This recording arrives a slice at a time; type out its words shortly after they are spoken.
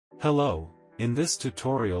Hello, in this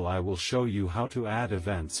tutorial I will show you how to add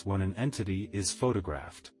events when an entity is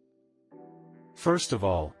photographed. First of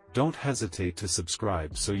all, don't hesitate to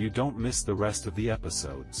subscribe so you don't miss the rest of the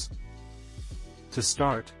episodes. To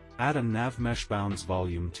start, add a nav mesh bounds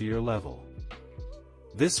volume to your level.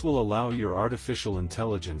 This will allow your artificial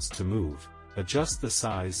intelligence to move, adjust the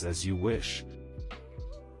size as you wish.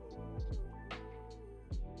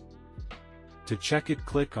 To check it,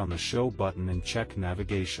 click on the Show button and check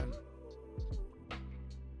navigation.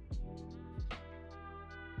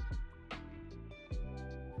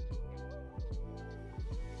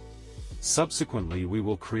 Subsequently, we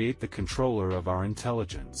will create the controller of our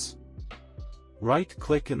intelligence.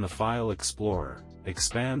 Right-click in the File Explorer,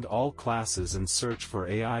 expand all classes and search for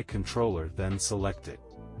AI Controller, then select it.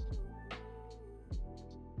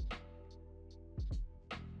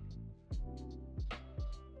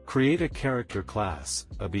 Create a character class,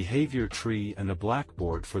 a behavior tree and a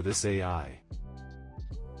blackboard for this AI.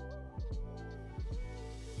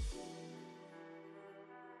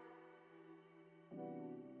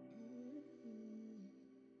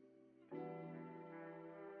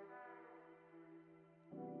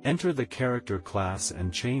 Enter the character class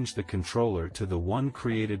and change the controller to the one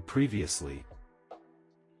created previously.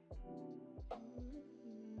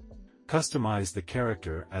 Customize the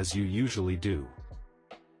character as you usually do.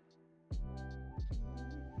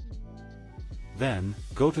 Then,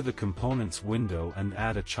 go to the Components window and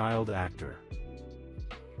add a child actor.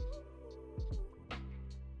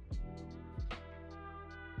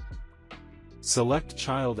 Select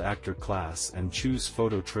Child Actor class and choose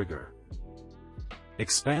Photo Trigger.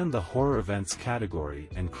 Expand the Horror Events category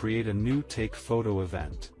and create a new Take Photo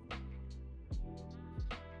event.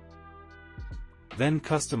 Then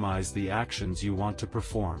customize the actions you want to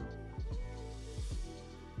perform.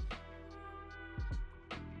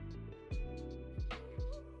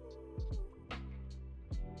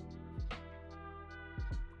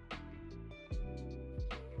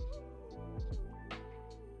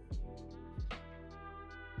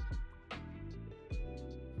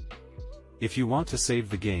 If you want to save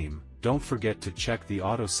the game, don't forget to check the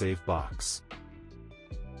autosave box.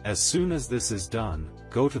 As soon as this is done,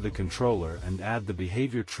 go to the controller and add the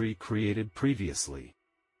behavior tree created previously.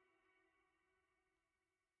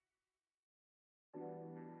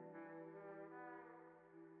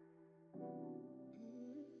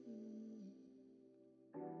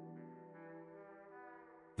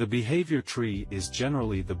 The behavior tree is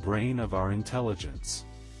generally the brain of our intelligence.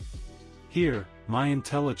 Here, my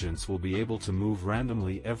intelligence will be able to move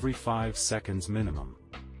randomly every 5 seconds minimum.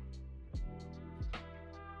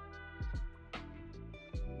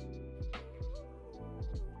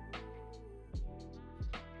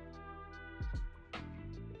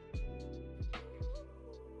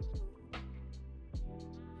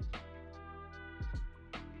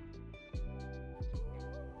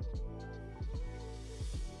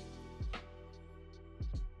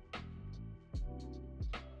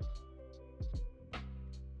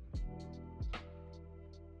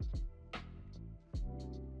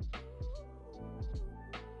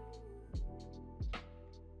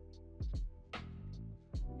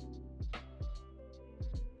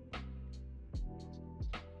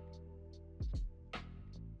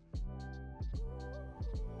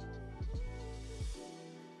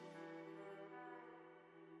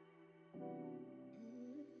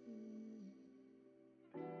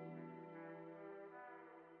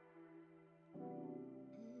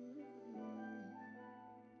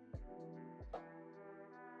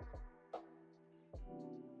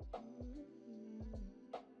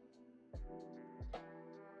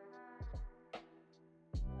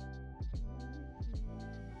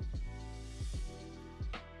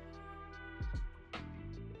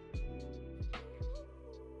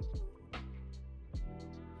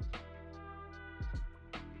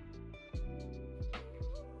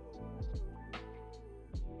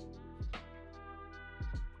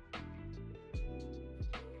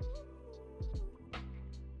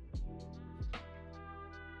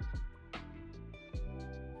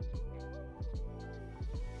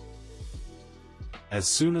 As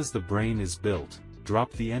soon as the brain is built,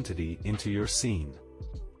 drop the entity into your scene.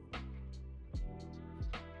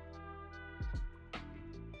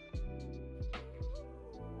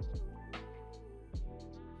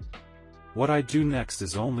 What I do next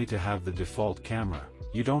is only to have the default camera.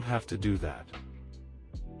 You don't have to do that.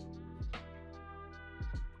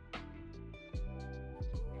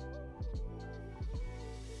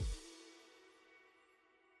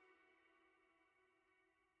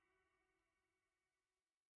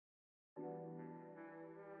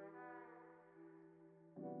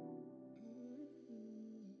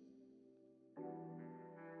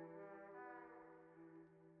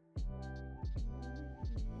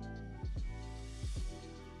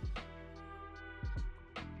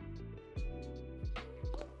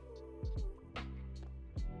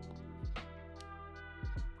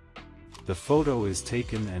 the photo is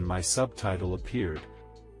taken and my subtitle appeared.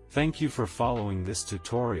 Thank you for following this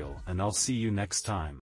tutorial and I'll see you next time.